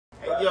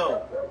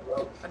Yo,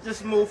 I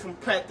just moved from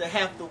crack to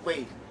half the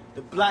way.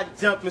 The block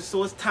jumping,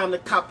 so it's time to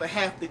cop a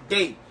half the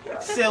day.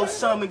 Sell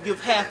some and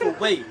give half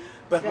away.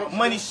 But my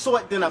money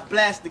short, then I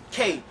blast the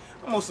K.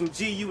 I'm on some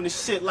GU and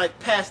shit like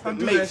Pastor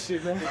Mace.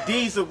 The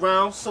D's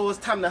around, so it's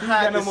time to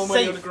hide the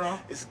safe.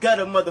 It's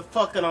gutter,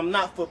 motherfucker, and I'm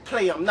not for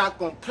play. I'm not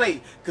gonna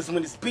play. Cause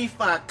when it's beef,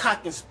 I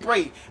cock and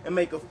spray and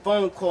make a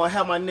phone call and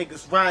have my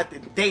niggas ride the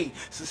day.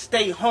 So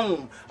stay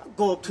home. I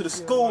go up to the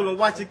school and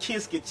watch the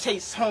kids get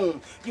chased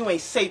home. You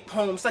ain't safe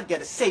homes, I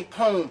got a safe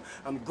home.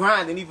 I'm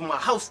grinding, even my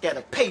house got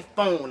a pay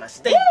phone. I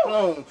stay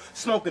blown,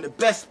 smoking the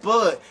best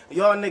bud.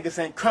 Y'all niggas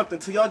ain't crumped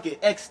until y'all get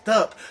X'd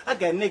up. I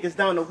got niggas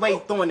down the way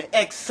throwing the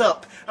X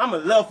up. I'm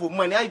in love with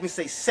money, I even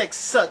say sex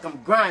suck.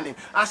 I'm grinding,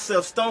 I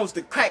sell stones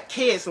to crack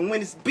kids. And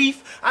when it's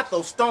beef, I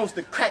throw stones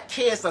to crack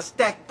kids. I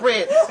stack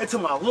bread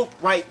until I look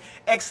right.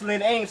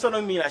 Excellent aim, so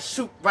don't mean I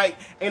shoot right.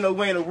 Ain't no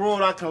way in the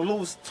world I can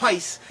lose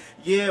twice.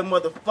 Yeah,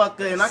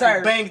 motherfucker, and I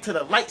can bang till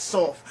the lights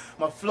off.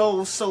 My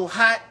flow's so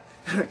hot.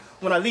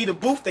 When I leave the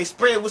booth, they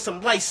spray it with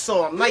some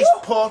Lysol. I'm nice,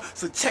 Paul,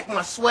 so check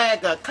my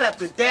swagger. I clap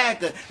the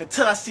dagger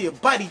until I see a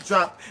body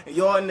drop. And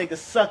y'all niggas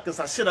suckers,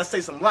 or should I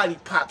say some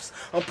lollipops?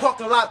 I'm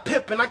parking lot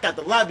pimping, I got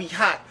the lobby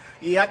hot.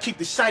 Yeah, I keep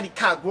the shiny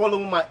cock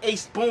rolling with my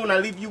ace spoon. I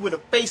leave you with a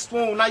face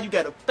wound, now you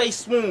got a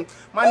face wound.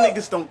 My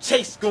niggas don't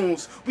chase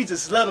goons, we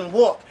just let them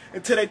walk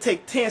until they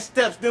take 10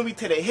 steps, then we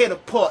tear their head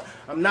apart.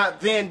 I'm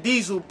not Van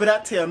Diesel, but I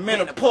tear men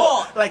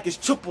apart like it's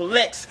Triple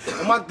X.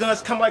 And my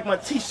guns come like my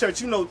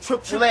t-shirts, you know,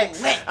 Triple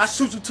X. I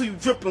shoot you till you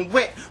dripping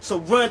wet, so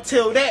run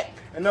till that.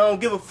 And I don't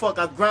give a fuck,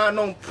 I grind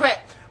on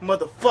crack,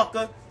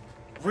 motherfucker.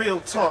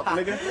 Real talk,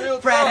 nigga. Real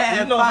talk.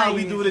 You know how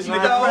we do this,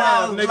 nigga.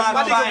 Proud, nigga.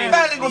 My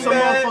nigga on some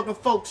motherfucking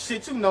folk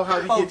shit. You know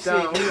how we get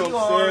down. You know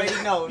what I'm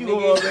saying? You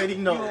already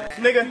know.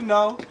 Nigga, you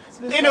know.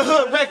 In the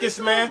Hood Records,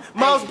 man.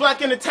 Miles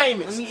Black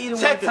Entertainment. Let me eat it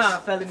one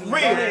time, fella.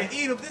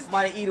 Real.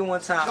 Might eat it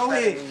one time, Go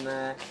ahead,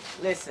 man.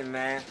 Listen,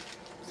 man.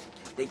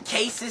 The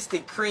case is the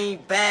cream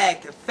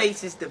bag, the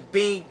face is the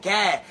bean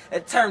gag.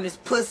 That turn this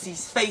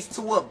pussy's face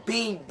to a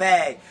bean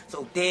bag.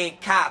 So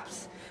dead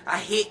cops, I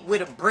hit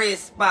with a bread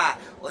spot,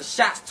 or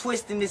shots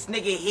twisting this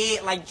nigga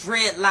head like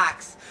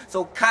dreadlocks.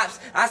 So cops,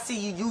 I see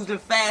you using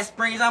fast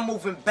springs, I'm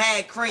moving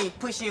bad cream,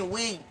 pushing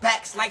wig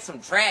backs like some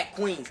drag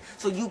queens.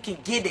 So you can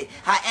get it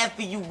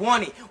however you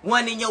want it.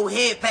 One in your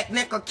head, back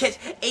neck, or catch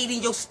 8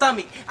 in your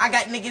stomach. I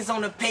got niggas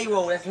on the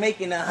payroll that's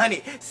making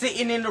 100,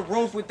 sitting in the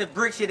rooms with the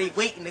bricks, yeah, they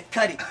waiting to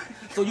cut it.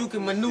 So you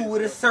can maneuver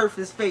the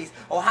surface face,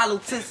 or hollow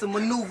tips and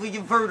maneuver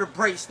your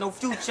vertebrae. No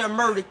future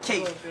murder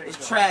case,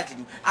 it's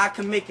tragedy. I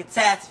commit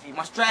catastrophe.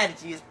 My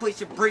strategy is push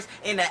your bricks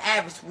in the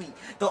average week.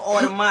 The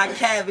art of my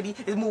cavity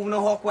is moving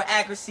the hawk with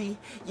accuracy.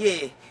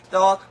 Yeah,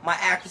 dog, my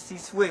accuracy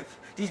swift.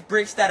 These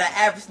bricks that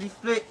I averagely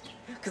flip,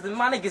 cause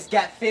my niggas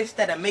got fifths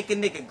that'll make a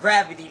nigga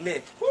gravity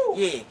lift.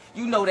 Yeah,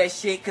 you know that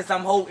shit, cause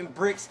I'm holding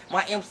bricks.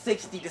 My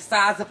M60 the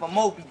size of a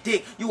Moby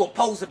Dick. You a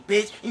poser,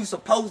 bitch. You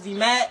supposedly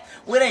mad?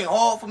 Well, it ain't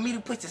hard for me to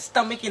put your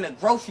stomach in a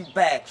grocery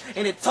bag.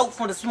 And the tote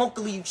from the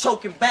smoker leave you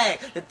choking bag.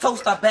 The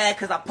toast I bag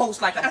cause I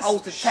post like an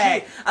ultra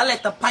tag. I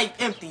let the pipe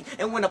empty.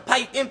 And when the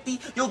pipe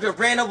empty, you'll get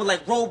ran over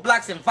like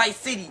roadblocks in Vice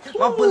City.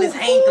 My bullets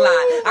hang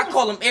glide. I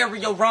call them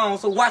aerial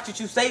rounds. So watch what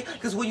you say,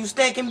 cause where you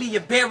stand can be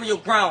your burial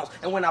grounds.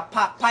 And when I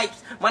pop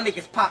pipes, my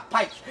niggas pop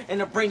pipes. And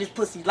to bring this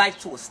pussy life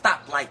to a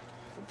stoplight.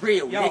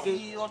 Real,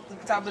 nigga. Off the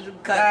top of the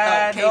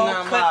K9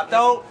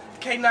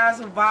 K9's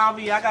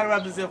involved. I gotta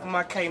represent for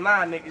my K9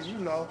 niggas, you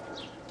know.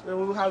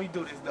 How we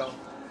do this though?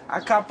 I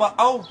cop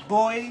a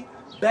boy.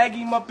 Bag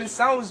him up in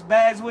sounds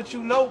bags, what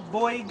you know,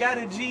 boy. Got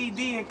a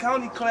GED in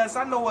county class.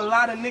 I know a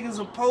lot of niggas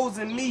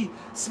opposing me,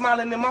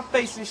 smiling in my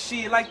face and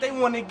shit like they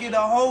wanna get a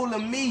hold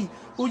of me.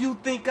 Who you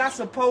think I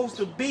supposed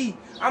to be?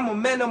 I'm a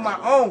man of my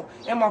own,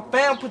 and my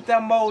fam put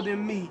that mold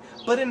in me.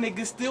 But a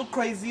nigga still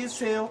crazy as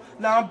hell.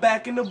 Now I'm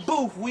back in the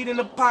booth, weed in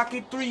the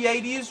pocket,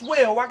 380 as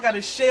well. I got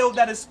a shell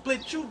that'll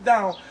split you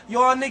down.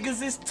 Y'all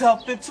niggas is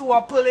tough until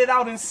I pull it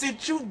out and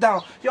sit you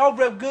down. Y'all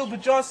rep good,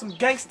 but y'all some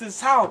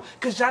gangsters how?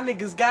 Cause y'all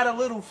niggas got a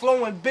little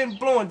flow and been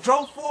blowing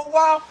drove for a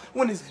while.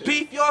 When it's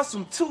beef, y'all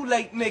some too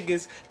late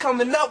niggas.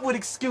 Coming up with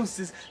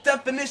excuses.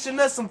 Definition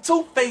of some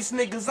two-faced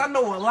niggas. I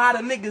know a lot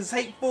of niggas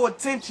hate for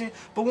attention.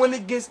 But when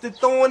it gets to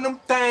throwing them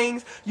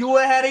things, you will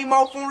have them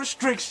off on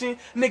restriction.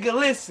 Nigga,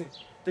 listen.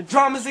 The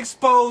drama's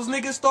exposed,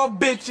 niggas start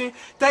bitching.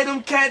 They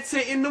them cats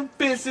hitting them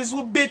fences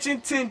with bitch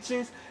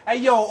intentions. Hey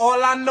yo,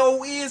 all I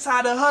know is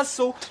how to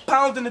hustle.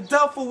 Pounding the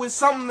duffel with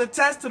something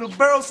attached to the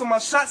barrel so my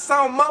shots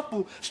sound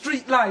muffled.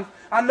 Street life.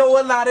 I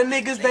know a lot of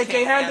niggas, they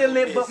can't handle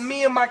it, but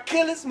me and my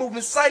killers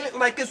moving silent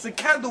like it's a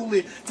candle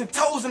lit. To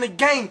toes in the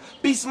game,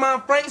 beast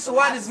mind frame, so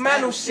I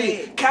dismantle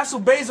shit. Castle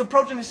Bay's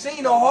approaching the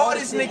scene, the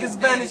hardest niggas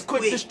vanish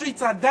quick. The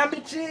streets are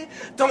damaging,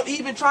 don't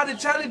even try to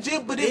challenge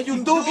it, but if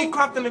you do get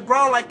cropped in the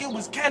ground like it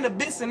was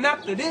cannabis, and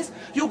after this,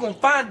 you gon'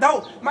 find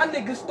out. My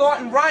niggas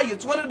starting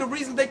riots, one of the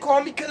reasons they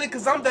call me killer,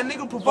 cause I'm that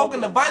nigga provoking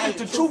the violence,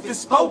 the truth is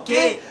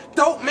spoken.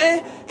 Dope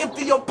man,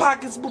 empty your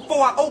pockets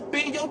before I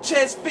open your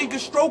chest, finger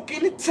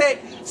stroking the tech,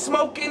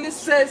 smoking the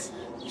cess.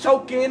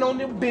 choking on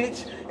the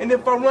bitch. And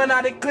if I run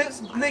out of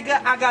clips,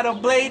 nigga, I got a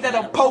blade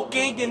that'll poke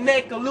in your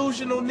neck.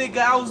 Illusional nigga,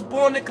 I was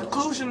born a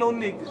conclusional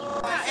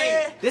nigga.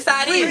 Hey, this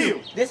how it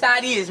is. This how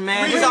it is,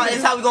 man. Real.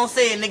 This how we gonna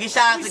say it, nigga.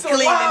 Shout out We to some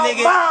Cleveland, wild,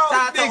 nigga. wild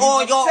Shout out to niggas, all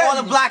I'm y'all, all telling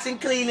the you. blocks in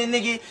Cleveland,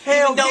 nigga.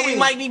 Hell Even though we yeah.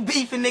 might be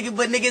beefing, nigga,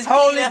 but niggas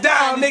Hold Cleveland it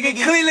down, finest,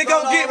 nigga. Cleveland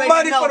gon' Y'all get already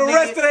money know, for the nigga.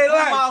 rest of their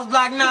life. Miles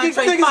Block 9 These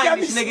Trey niggas got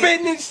me finest, nigga.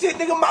 spitting and shit,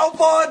 nigga. Mouth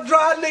all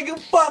dry, nigga.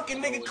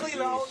 Fucking, nigga.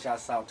 Cleveland.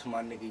 Shouts out to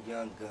my nigga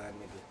Young Gun,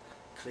 nigga.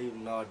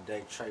 Cleveland all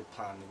day, Trey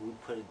Pond, nigga. We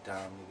put it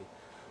down, nigga.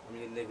 I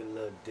mean, nigga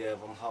Lil Dev,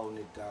 I'm holding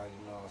it down,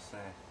 you know what I'm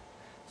saying?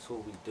 That's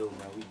what we do,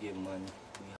 man. We get money.